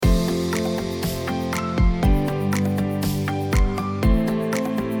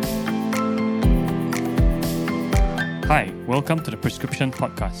Welcome to the Prescription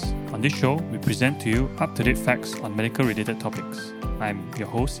Podcast. On this show, we present to you up-to-date facts on medical-related topics. I'm your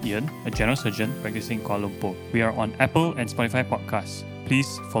host, Ian, a general surgeon practicing in Kuala Lumpur. We are on Apple and Spotify podcasts.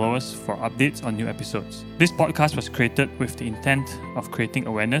 Please follow us for updates on new episodes. This podcast was created with the intent of creating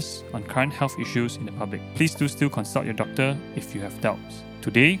awareness on current health issues in the public. Please do still consult your doctor if you have doubts.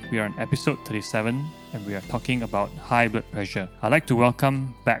 Today, we are on episode 37 and we are talking about high blood pressure. I'd like to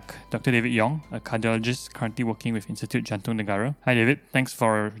welcome back Dr. David Yong, a cardiologist currently working with Institute Jantung Negara. Hi David, thanks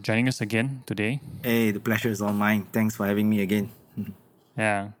for joining us again today. Hey, the pleasure is all mine. Thanks for having me again.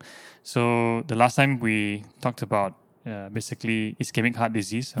 Yeah, so the last time we talked about basically ischemic heart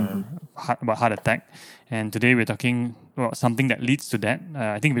disease, about heart attack. And today we're talking about something that leads to that.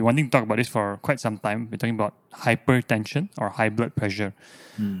 I think we've been wanting to talk about this for quite some time. We're talking about hypertension or high blood pressure,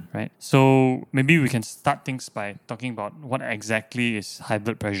 right? So maybe we can start things by talking about what exactly is high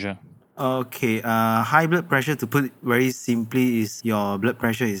blood pressure. Okay, high blood pressure, to put it very simply, is your blood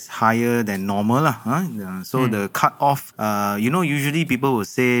pressure is higher than normal. So the cut-off, usually people will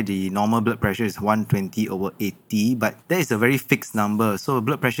say the normal blood pressure is 120/80, but that is a very fixed number. So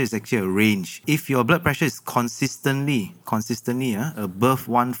blood pressure is actually a range. If your blood pressure is consistently above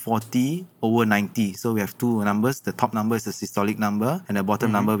 140/90, so we have two numbers. The top number is the systolic number, and the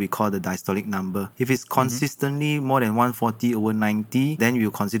bottom number we call the diastolic number. If it's consistently more than 140/90, then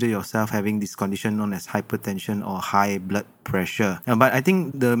you consider yourself having this condition known as hypertension or high blood pressure. But I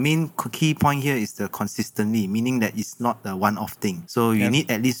think the main key point here is the consistently, meaning that it's not a one-off thing. So you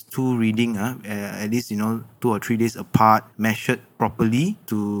need at least two reading, at least 2 or 3 days apart, measured properly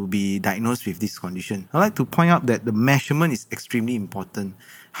to be diagnosed with this condition. I'd like to point out that the measurement is extremely important.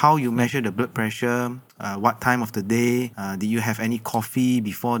 How you measure the blood pressure, what time of the day, did you have any coffee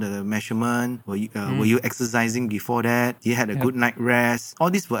before the measurement, were you exercising before that, did you had a good night rest? All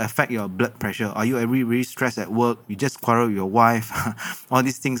this will affect your blood pressure. Are you really stressed at work, you just quarrel with your wife? All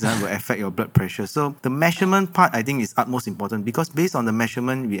these things will affect your blood pressure. So the measurement part, I think, is utmost important, because based on the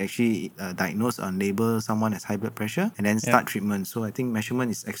measurement we actually diagnose or label someone as high blood pressure and then start treatment. So I think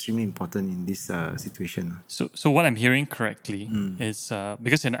measurement is extremely important in this situation. So what I'm hearing correctly is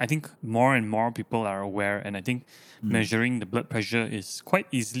because I think more and more people are aware, and I think measuring the blood pressure is quite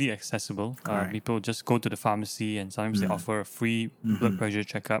easily accessible. People just go to the pharmacy and sometimes they offer a free blood pressure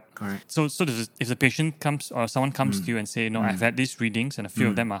checkup. Correct. So if the patient comes or someone comes to you and say, I've had these readings and a few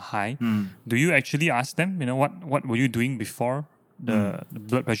of them are high, do you actually ask them, what were you doing before the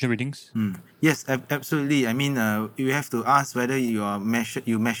blood pressure readings? Yes, absolutely. I mean, you have to ask whether you measured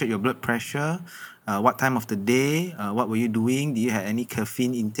your blood pressure, what time of the day, what were you doing, did you have any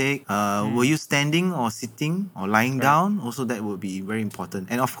caffeine intake, were you standing or sitting or lying down? Also, that would be very important.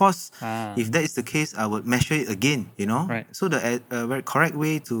 And of course, if that is the case, I would measure it again, So the very correct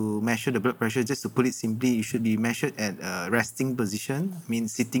way to measure the blood pressure, just to put it simply, you should be measured at a resting position. I mean,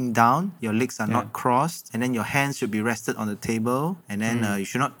 sitting down, your legs are not crossed, and then your hands should be rested on the table, and then you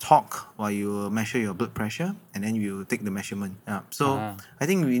should not talk while you measure your blood pressure, and then you take the measurement. So I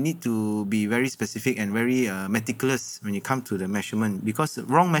think we need to be very specific and very meticulous when you come to the measurement, because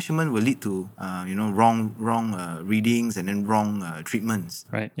wrong measurement will lead to wrong readings and then wrong treatments.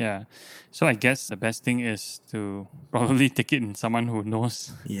 Right. Yeah. So I guess the best thing is to probably take it in someone who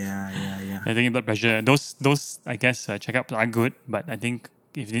knows. Yeah. I think blood pressure. Those I guess checkups are good, but I think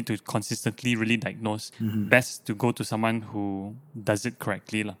if you need to consistently really diagnose, best to go to someone who does it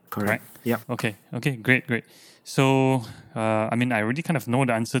correctly. Correct. Yep. Okay. Great. So, I already kind of know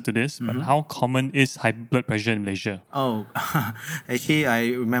the answer to this, but how common is high blood pressure in Malaysia? Oh, actually,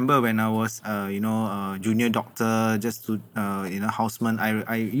 I remember when I was, junior doctor, just to, houseman,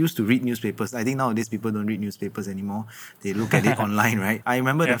 I used to read newspapers. I think nowadays people don't read newspapers anymore. They look at it online, right? I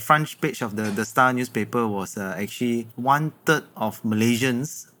remember the front page of the Star newspaper was actually 1/3 of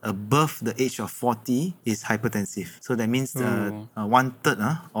Malaysians above the age of 40 is hypertensive. So that means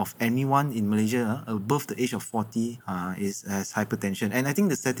 1/3 of anyone in Malaysia above the age of 40 has hypertension. And I think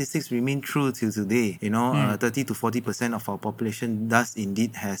the statistics remain true till today. 30 to 40% of our population does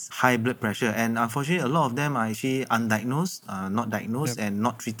indeed has high blood pressure. And unfortunately, a lot of them are actually undiagnosed, not diagnosed, and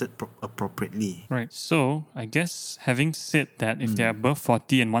not treated appropriately. Right. So I guess having said that, if they're above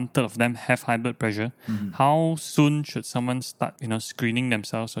 40 and 1/3 of them have high blood pressure, how soon should someone start, screening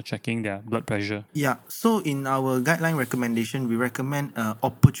themselves also checking their blood pressure. Yeah, so in our guideline recommendation, we recommend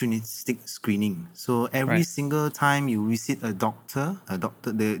opportunistic screening. So every Right. single time you visit a doctor,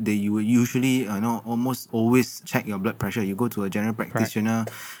 you will usually almost always check your blood pressure. You go to a general practitioner,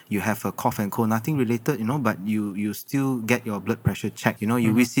 you have a cough and cold, nothing related, but you still get your blood pressure checked.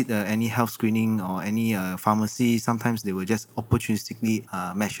 You visit any health screening or any pharmacy. Sometimes they will just opportunistically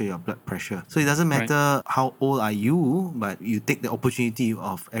measure your blood pressure. So it doesn't matter how old are you, but you take the opportunity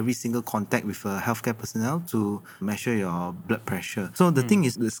of every single contact with a healthcare personnel to measure your blood pressure. So the thing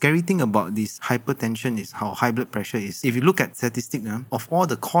is, the scary thing about this hypertension is how high blood pressure is. If you look at statistics of all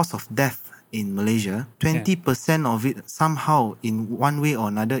the cause of death in Malaysia, 20% of it somehow in one way or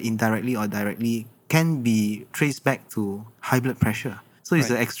another, indirectly or directly, can be traced back to high blood pressure. So it's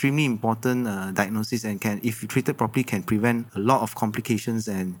an extremely important diagnosis, and if treated properly, can prevent a lot of complications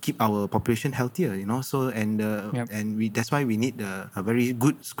and keep our population healthier. So that's why we need a very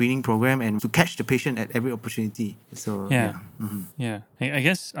good screening program and to catch the patient at every opportunity. So I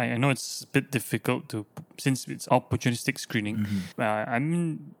guess I know it's a bit difficult since it's opportunistic screening.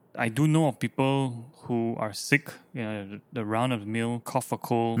 I do know of people who are sick, the round of the mill, cough or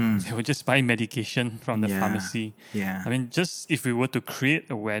cold, they will just buy medication from the pharmacy. Yeah. I mean, just if we were to create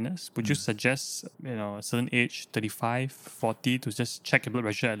awareness, would you suggest, a certain age, 35, 40, to just check your blood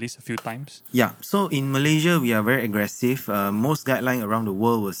pressure at least a few times? Yeah. So in Malaysia, we are very aggressive. Most guidelines around the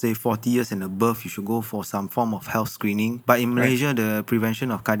world will say 40 years and above, you should go for some form of health screening. But in Malaysia, the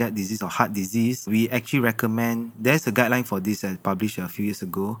prevention of cardiac disease or heart disease, we actually recommend, there's a guideline for this published a few years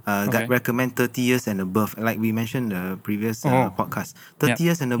ago. Recommend 30 years and above. Like we mentioned the previous podcast, 30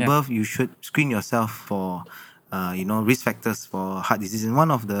 years and above, you should screen yourself for risk factors for heart disease, and one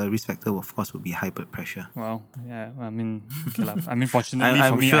of the risk factors, of course, would be high blood pressure. Well, yeah, fortunately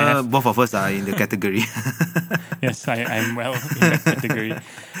I'm for me, sure both of us are in the category. Yes, I'm well in that category,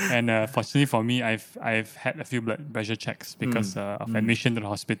 and fortunately for me, I've had a few blood pressure checks because of admission to the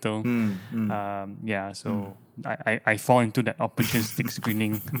hospital. So I fall into that opportunistic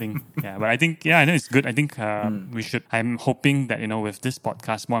screening thing. Yeah, but I think I know it's good. I think we should. I'm hoping that with this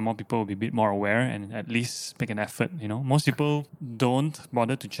podcast, more and more people will be a bit more aware and at least make an effort. Most people don't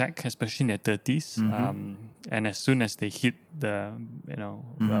bother to check, especially in their 30s, and as soon as they hit the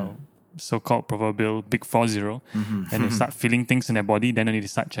so-called proverbial big 40, and they start feeling things in their body, then they need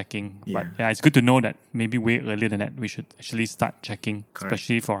to start checking. But it's good to know that maybe way earlier than that, we should actually start checking,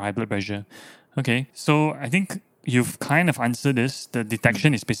 especially for high blood pressure. Okay, so I think you've kind of answered this. The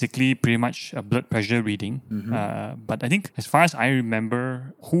detection is basically pretty much a blood pressure reading. But I think as far as I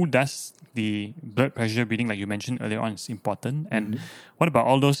remember, who does the blood pressure reading, like you mentioned earlier on, is important. And what about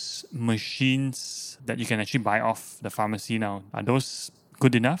all those machines that you can actually buy off the pharmacy now? Are those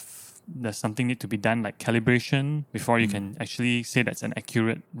good enough? Does something need to be done, like calibration, before you can actually say that's an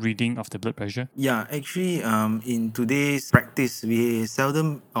accurate reading of the blood pressure? Yeah, actually, in today's practice, we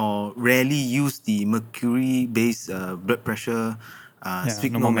seldom or rarely use the mercury-based blood pressure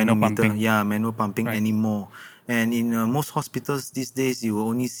sphygmomanometer. Manual pumping anymore. And in most hospitals these days, you will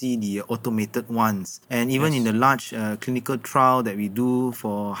only see the automated ones. And even in the large clinical trial that we do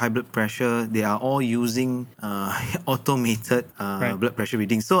for high blood pressure, they are all using automated blood pressure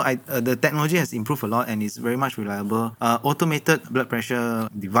readings. So the technology has improved a lot and is very much reliable. Automated blood pressure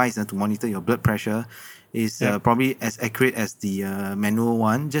device to monitor your blood pressure is probably as accurate as the manual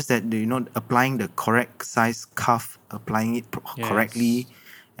one, just that applying the correct size cuff, applying it correctly,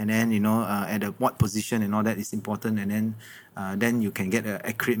 and then at what position and all that is important, and then you can get an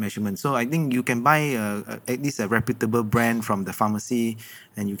accurate measurement. So I think you can buy at least a reputable brand from the pharmacy,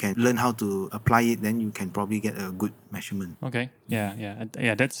 and you can learn how to apply it. Then you can probably get a good measurement. Okay, yeah.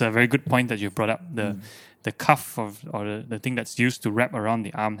 That's a very good point that you brought up. The cuff or the thing that's used to wrap around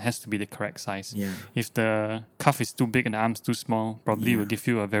the arm has to be the correct size. Yeah. If the cuff is too big and the arm's too small, probably will give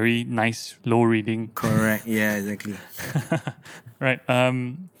you a very nice low reading. Correct. Yeah, exactly. Right.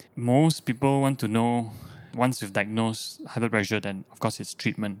 Most people want to know, once you've diagnosed high blood pressure, then of course it's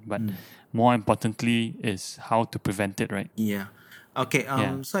treatment. But more importantly is how to prevent it, right? Yeah. Okay,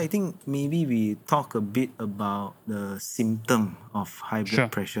 so I think maybe we talk a bit about the symptom of high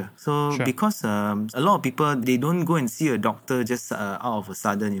blood pressure. So because a lot of people, they don't go and see a doctor just out of a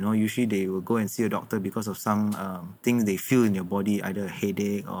sudden, usually they will go and see a doctor because of some things they feel in your body, either a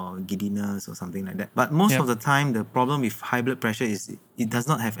headache or giddiness or something like that. But most of the time, the problem with high blood pressure is it does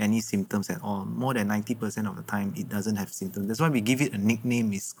not have any symptoms at all. More than 90% of the time, it doesn't have symptoms. That's why we give it a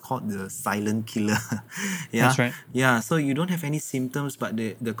nickname. It's called the silent killer. Yeah, That's right. Yeah, so you don't have any symptoms, but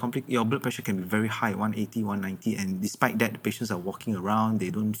your blood pressure can be very high, 180, 190, and despite that, the patients are walking around, they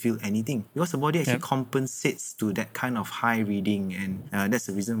don't feel anything because the body actually compensates to that kind of high reading, and that's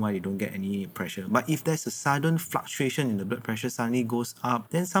the reason why they don't get any pressure. But if there's a sudden fluctuation in the blood pressure, suddenly goes up,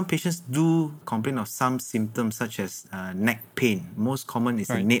 then some patients do complain of some symptoms such as neck pain. Most common is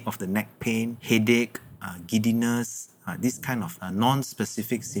the nape of the neck pain, headache, giddiness, this kind of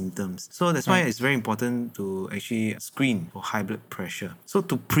non-specific symptoms. So that's why it's very important to actually screen for high blood pressure. So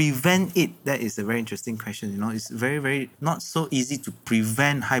to prevent it, that is a very interesting question. It's very, very not so easy to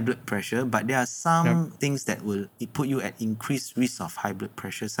prevent high blood pressure, but there are some things that will put you at increased risk of high blood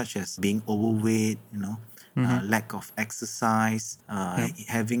pressure, such as being overweight, lack of exercise,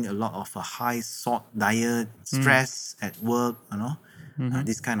 having a lot of a high salt diet, stress at work,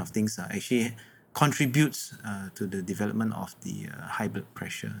 these kind of things actually contributes to the development of the high blood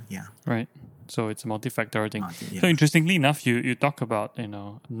pressure. Yeah. Right. So it's a multifactorial thing. So interestingly enough, you talk about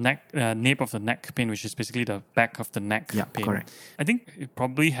nape of the neck pain, which is basically the back of the neck pain. Correct. I think you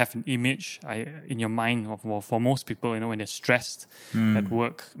probably have an image in your mind for most people. When they're stressed at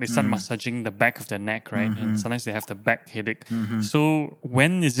work, they start massaging the back of their neck, right? And sometimes they have the back headache. So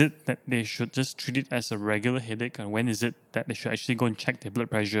when is it that they should just treat it as a regular headache, and when is it that they should actually go and check their blood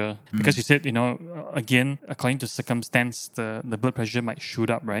pressure? Because you said, again, according to circumstance, the blood pressure might shoot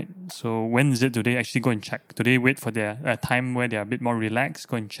up, right? So when is it, do they actually go and check? Do they wait for their time where they're a bit more relaxed,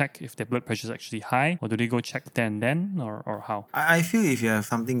 go and check if their blood pressure is actually high? Or do they go check there and then? Or how? I feel if you have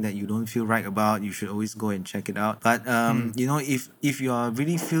something that you don't feel right about, you should always go and check it out. But, if you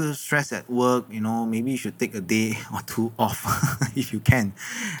really feel stressed at work, maybe you should take a day or two off if you can.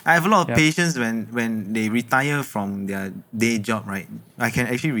 I have a lot of patients when they retire from their day job, right? I can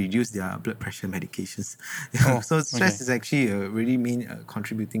actually reduce their blood pressure medications. So stress is actually a really main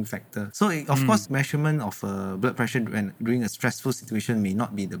contributing factor. So of course, measurement of blood pressure during a stressful situation may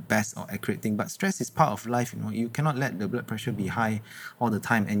not be the best or accurate thing, but stress is part of life. You cannot let the blood pressure be high all the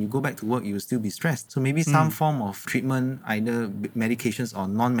time, and you go back to work, you will still be stressed. So maybe some form of treatment, either medications or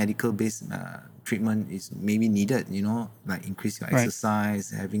non-medical based treatment is maybe needed, like increase your exercise,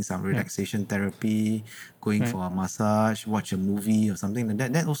 having some relaxation therapy, going for a massage, watch a movie or something like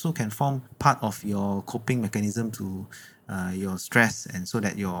that. That also can form part of your coping mechanism to your stress, and so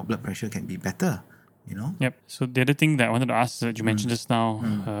that your blood pressure can be better. Yep. So the other thing that I wanted to ask that you mentioned just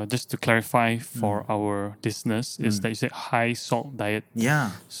now, just to clarify for our listeners, is that you said high salt diet.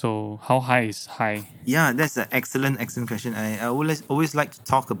 Yeah. So how high is high? Yeah, that's an excellent question. I always like to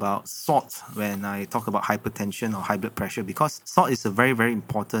talk about salt when I talk about hypertension or high blood pressure, because salt is a very, very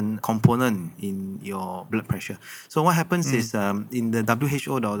important component in your blood pressure. So what happens is in the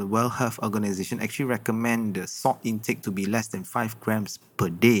WHO, or the World Health Organization, actually recommend the salt intake to be less than 5 grams per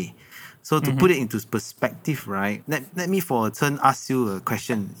day. So to put it into perspective, right? Let me for a turn ask you a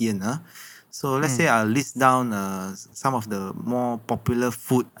question, Ian. So let's say I'll list down some of the more popular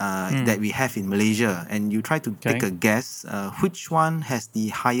food that we have in Malaysia, and you try to take a guess which one has the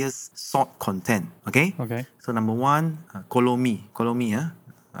highest salt content. Okay. So number one, kolomi.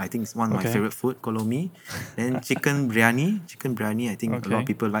 I think it's one of my favorite food, kolomi. Then chicken biryani. I think a lot of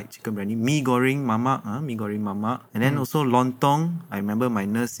people like chicken biryani. Mee goreng mamak. And then also lontong. I remember my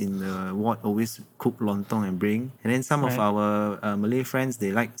nurse in the ward always cook lontong and bring. And then some of our Malay friends,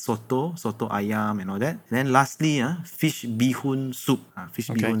 they like soto ayam and all that. And then lastly, fish bihun soup.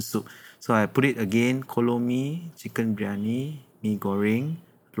 Bihun soup. So I put it again, kolomi, chicken biryani, mee goreng,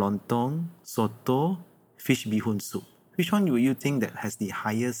 lontong, soto, fish bihun soup. Which one would you think that has the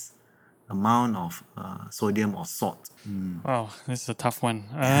highest amount of sodium or salt? Wow, this is a tough one.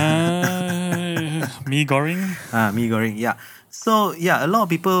 Mee goreng? Mee goreng, yeah. So, a lot of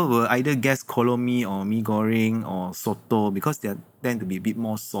people will either guess kolomi or mee goreng or soto because they tend to be a bit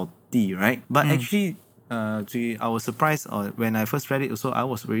more salty, right? But actually, I was surprised when I first read it also, I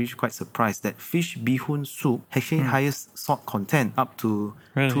was really quite surprised that fish bihun soup actually highest salt content up to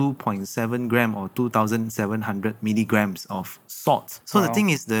 2.7 gram or 2,700 milligrams of salt. So the thing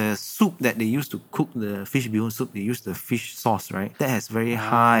is, the soup that they use to cook the fish bihun soup, they use the fish sauce, right? That has very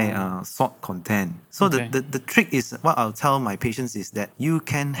high salt content. So the trick is, what I'll tell my patients is that you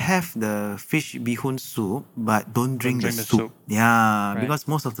can have the fish bihun soup, but don't drink the soup. Yeah, because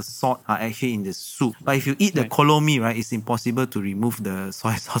most of the salt are actually in the soup. But if you eat the kolomi, right, it's impossible to remove the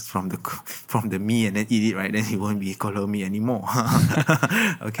soy sauce from the mee and then eat it, right? Then it won't be kolomi anymore.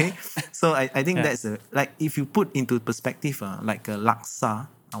 Okay, so I think that's like, if you put into perspective, like a laksa,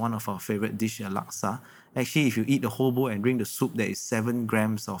 one of our favorite dish, laksa, Actually, if you eat the whole bowl and drink the soup, there is 7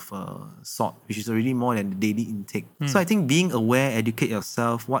 grams of salt, which is already more than the daily intake. So I think being aware, educate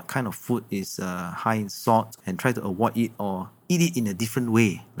yourself what kind of food is high in salt and try to avoid it or eat it in a different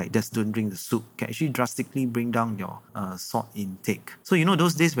way, like just don't drink the soup, can actually drastically bring down your salt intake. So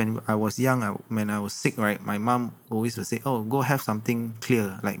those days when I was young, when I was sick, right, my mom always would say, oh, go have something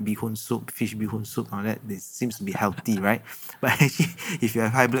clear like bihun soup, fish bihun soup, all that. This seems to be healthy, right? But actually, if you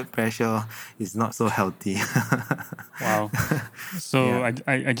have high blood pressure, it's not so healthy. Wow. So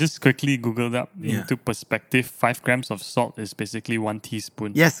I just quickly Googled up into perspective. 5 grams of salt is basically 1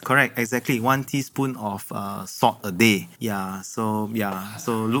 teaspoon. Yes, correct, exactly. 1 teaspoon of salt a day. So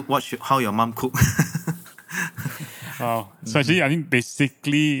look how your mom cook. Wow. So actually, I think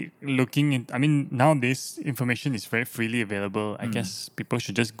basically nowadays information is very freely available. I guess people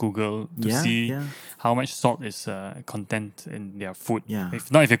should just Google to see how much salt is content in their food. Yeah. If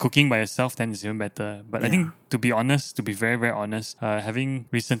you're cooking by yourself, then it's even better. But I think, to be very, very honest, having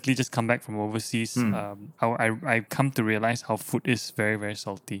recently just come back from overseas, I come to realize how food is very, very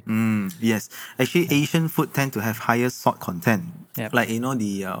salty. Yes. Actually, Asian food tend to have higher salt content. Yep. Like,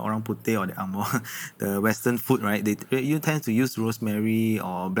 the orang putih or the angmoh, the Western food, right? You tend to use rosemary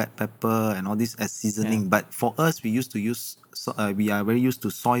or black pepper and all this as seasoning. But for us, we are very used to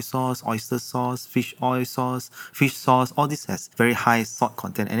soy sauce, oyster sauce, fish oil sauce, fish sauce. All this has very high salt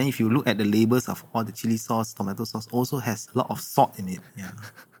content. And then if you look at the labels of all the chili sauce, tomato sauce, also has a lot of salt in it. Yeah.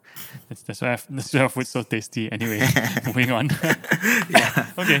 That's why our food's so tasty. Anyway, moving on.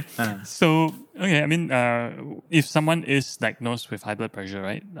 Okay. So, if someone is diagnosed with high blood pressure,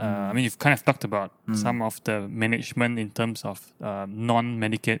 right? You've kind of talked about some of the management in terms of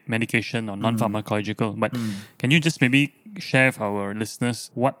non-medication or non-pharmacological. But can you just maybe share with our listeners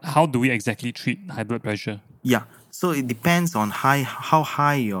how do we exactly treat high blood pressure? Yeah. So it depends on how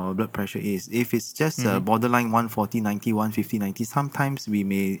high your blood pressure is. If it's just borderline 140, 90, 150, 90, sometimes we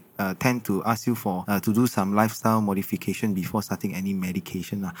may tend to ask you to do some lifestyle modification before starting any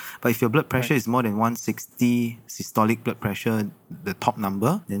medication. But if your blood pressure is more than 160 systolic blood pressure, the top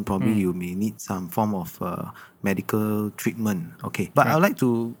number, then probably you may need some form of medical treatment. Okay. But I would like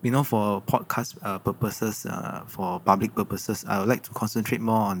to, for podcast purposes, for public purposes, I would like to concentrate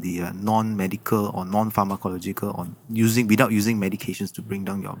more on the non-medical or non-pharmacological without using medications to bring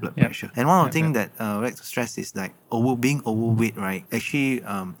down your blood pressure. And one of the things that I would like to stress is like being overweight, right? Actually,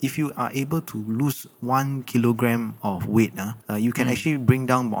 if you are able to lose 1 kilogram of weight, you can actually bring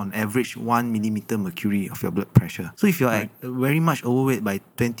down on average 1 millimeter mercury of your blood pressure. So if you're very much overweight by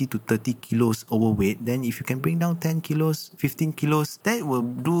 20 to 30 kilos overweight, then if you can bring down 10 kilos, 15 kilos, that will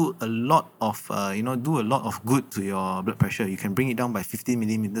do a lot of good to your blood pressure. You can bring it down by 15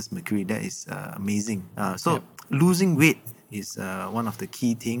 millimeters mercury. That is amazing. Losing weight is one of the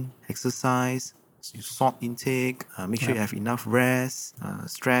key things. Exercise, salt intake, make sure you have enough rest,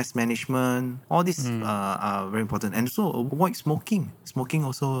 stress management. All these are very important. And so avoid smoking. Smoking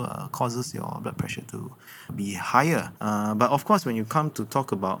also causes your blood pressure to be higher. But of course, when you come to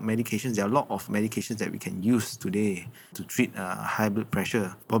talk about medications, there are a lot of medications that we can use today to treat high blood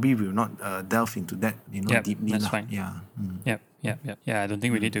pressure. Probably we will not delve into that deeply. That's fine. Yeah. Yeah, I don't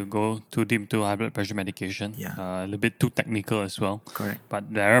think we need to go too deep into high blood pressure medication. A little bit too technical as well. Correct.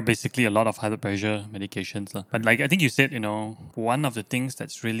 But there are basically a lot of high blood pressure medications. But like I think you said, one of the things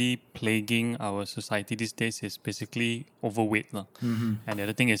that's really plaguing our society these days is basically overweight. And the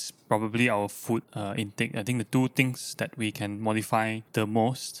other thing is probably our food intake. I think the two things that we can modify the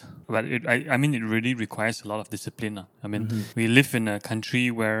most, but it really requires a lot of discipline. We live in a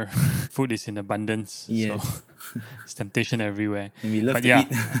country where food is in abundance. Yes. So it's temptation everywhere. And we love to eat.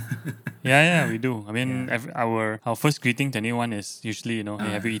 Yeah, we do. Our first greeting to anyone is usually, hey,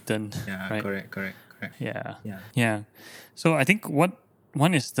 have you eaten? Yeah, right? Correct. Yeah. So I think one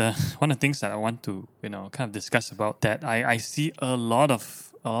of the things that I want to kind of discuss about that I see a lot of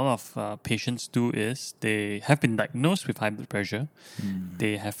patients do is they have been diagnosed with high blood pressure.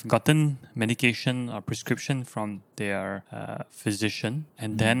 They have gotten medication or prescription from their physician,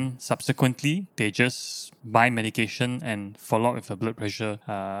 and then subsequently they just buy medication and follow up with a blood pressure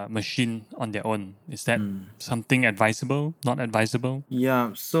machine on their own. Is that something advisable? Not advisable?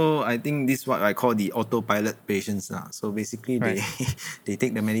 Yeah, so I think this is what I call the autopilot patients. So basically they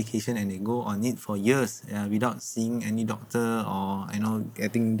take the medication and they go on it for years without seeing any doctor or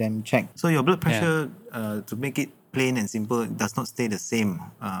getting them checked. So your blood pressure, to make it plain and simple, it does not stay the same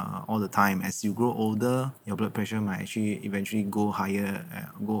all the time. As you grow older, your blood pressure might actually eventually go higher,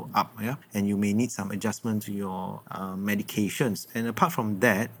 go up, yeah, and you may need some adjustment to your medications. And apart from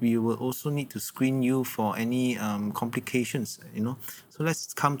that, we will also need to screen you for any complications, So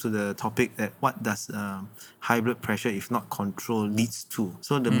let's come to the topic that what does high blood pressure, if not controlled, leads to.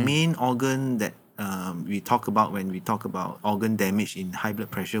 So the main organ that we talk about when we talk about organ damage in high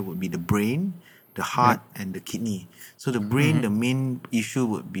blood pressure would be the brain, the heart, and the kidney. So the brain, the main issue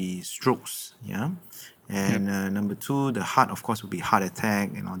would be strokes, yeah. And number 2, the heart, of course, would be heart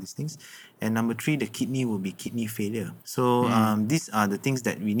attack and all these things. And number 3, the kidney will be kidney failure. So these are the things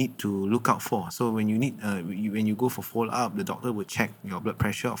that we need to look out for. So when you need, when you go for follow-up, the doctor will check your blood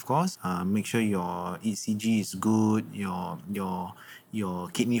pressure, of course. Make sure your ECG is good, your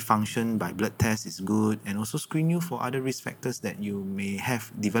kidney function by blood test is good, and also screen you for other risk factors that you may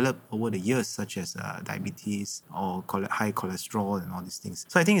have developed over the years, such as diabetes or high cholesterol and all these things.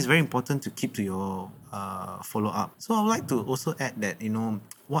 So I think it's very important to keep to your follow-up. So I would like to also add that,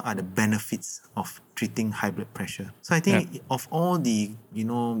 what are the benefits of treating high blood pressure? So I think of all the,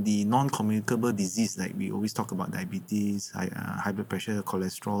 the non-communicable disease, like we always talk about diabetes, high blood pressure,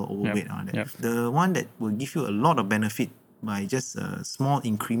 cholesterol, overweight, all that. The one that will give you a lot of benefit by just a small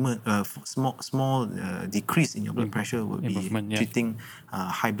increment, small decrease in your blood pressure would be treating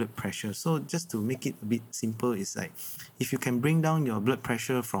high blood pressure. So just to make it a bit simple, it's like if you can bring down your blood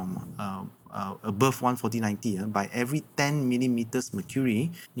pressure from above 140/90 by every 10 millimeters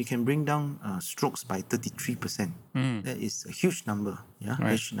mercury, you can bring down strokes by 33%. That is a huge number,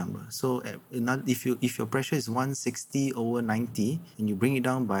 huge number. So if your pressure is 160/90 and you bring it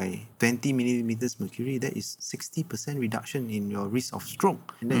down by 20 millimeters mercury, that is 60% reduction in your risk of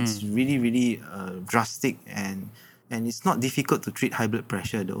stroke. And that's really, really drastic, and it's not difficult to treat high blood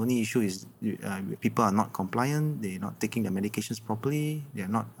pressure. The only issue is people are not compliant, they're not taking their medications properly,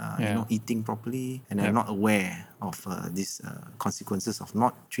 they're not eating properly, and they're not aware of these consequences of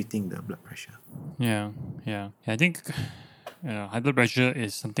not treating the blood pressure. I think high blood pressure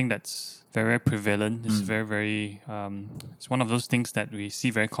is something that's very prevalent. It's very, very, it's one of those things that we see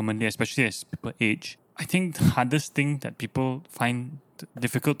very commonly, especially as people age. I think the hardest thing that people find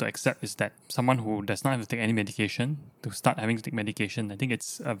difficult to accept is that someone who does not have to take any medication to start having to take medication. I think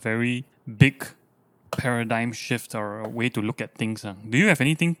it's a very big paradigm shift or a way to look at things. Do you have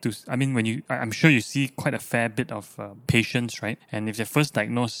anything to, I'm sure you see quite a fair bit of patients, right? And if they're first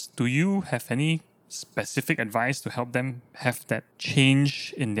diagnosed, do you have any specific advice to help them have that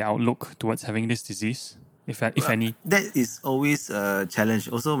change in their outlook towards having this disease? If any. That is always a challenge.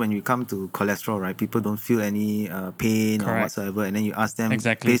 Also, when you come to cholesterol, right, people don't feel any pain or whatsoever, and then you ask them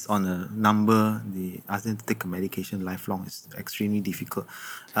based on a number, they ask them to take a medication lifelong. It's extremely difficult.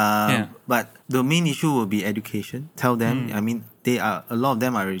 But the main issue will be education. Tell them, a lot of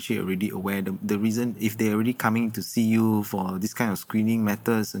them are actually already aware. The reason, if they're already coming to see you for this kind of screening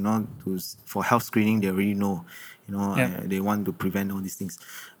methods, for health screening, they already know, they want to prevent all these things.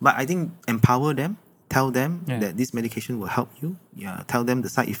 But I think empower them. Tell them that this medication will help you. Tell them the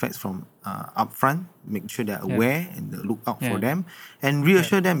side effects from upfront. Make sure they're aware and look out for them. And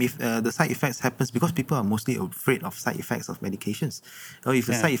reassure them if the side effects happens, because people are mostly afraid of side effects of medications. Or if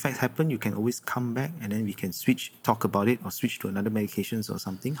the side effects happen, you can always come back and then we can talk about it, or switch to another medications or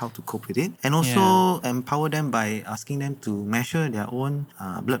something, how to cope with it. And also empower them by asking them to measure their own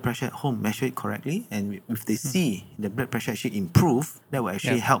blood pressure at home, measure it correctly. And if they see the blood pressure actually improve, that will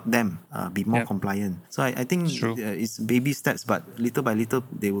actually help them be more compliant. So I think it's baby steps, but little by little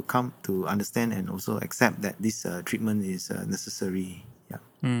they will come to understand and also accept that this treatment is necessary.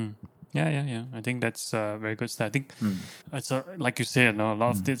 I think that's a very good start. I think it's like you said, a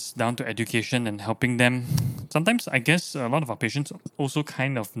lot of this down to education and helping them. Sometimes I guess a lot of our patients also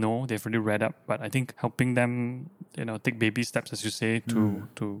kind of know, they've already read up, but I think helping them, take baby steps, as you say,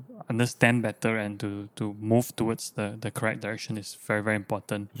 to understand better and to move towards the correct direction is very, very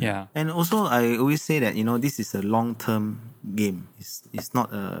important. And also I always say that, this is a long-term game. It's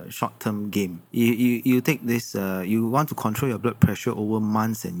not a short-term game. You take this, you want to control your blood pressure over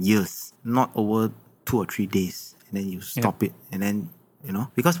months and years, not over 2 or 3 days, and then you stop it, and then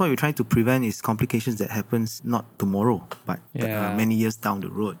because what you're trying to prevent is complications that happens not tomorrow, but many years down the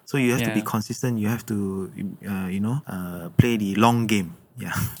road. So you have to be consistent. You have to play the long game.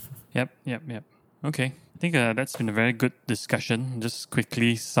 Yep. Okay, I think that's been a very good discussion. Just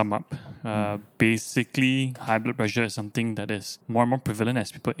quickly sum up. Basically, high blood pressure is something that is more and more prevalent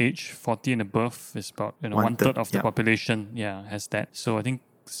as people age. 40 and above is about one third of the population has that. So I think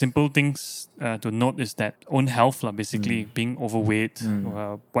simple things to note is that own health, basically being overweight,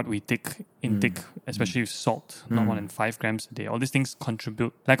 what we take intake, especially with salt, not more than 5 grams a day. All these things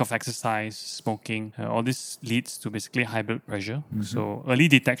contribute. Lack of exercise, smoking, all this leads to basically high blood pressure. So early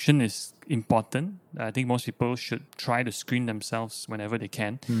detection is important. I think most people should try to screen themselves whenever they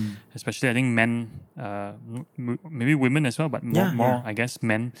can. Especially, I think men, maybe women as well, but more I guess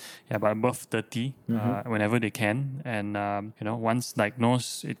men, but above 30, whenever they can. And once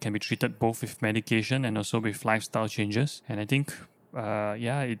diagnosed, it can be treated both with medication and also with lifestyle changes. And I think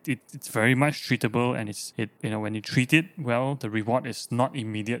it's very much treatable, and when you treat it well, the reward is not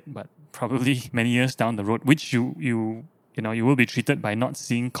immediate, but probably many years down the road, which you will be treated by not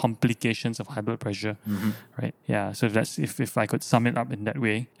seeing complications of high blood pressure, right? Yeah. So if I could sum it up in that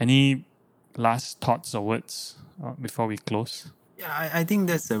way. Any last thoughts or words before we close? Yeah, I think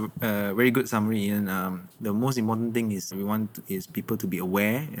that's a very good summary. And the most important thing is people to be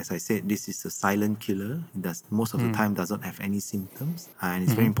aware. As I said, this is a silent killer. It does most of the time doesn't have any symptoms, and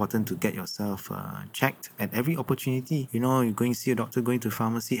it's very important to get yourself checked at every opportunity. You're going to see a doctor, going to a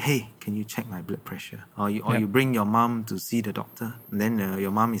pharmacy. Hey, can you check my blood pressure? Or you bring your mom to see the doctor. And then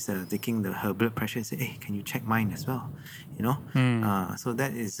your mom is taking her blood pressure and say, hey, can you check mine as well? So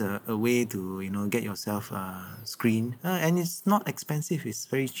that is a way to get yourself screened, and it's not expensive. It's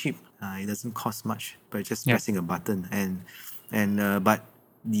very cheap. It doesn't cost much, but just pressing a button. But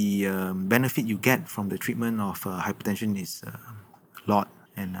the benefit you get from the treatment of hypertension is a lot,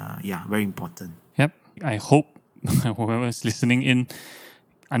 and very important. Yep. I hope whoever's listening in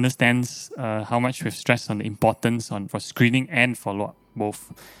understands how much we've stressed on the importance for screening and follow-up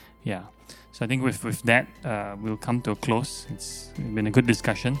both. Yeah. So I think with that, we'll come to a close. It's been a good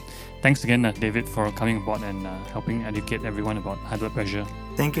discussion. Thanks again, David, for coming aboard and helping educate everyone about high blood pressure.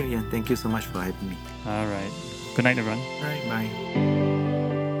 Thank you, Ian. Thank you so much for having me. All right. Good night, everyone. All right, bye.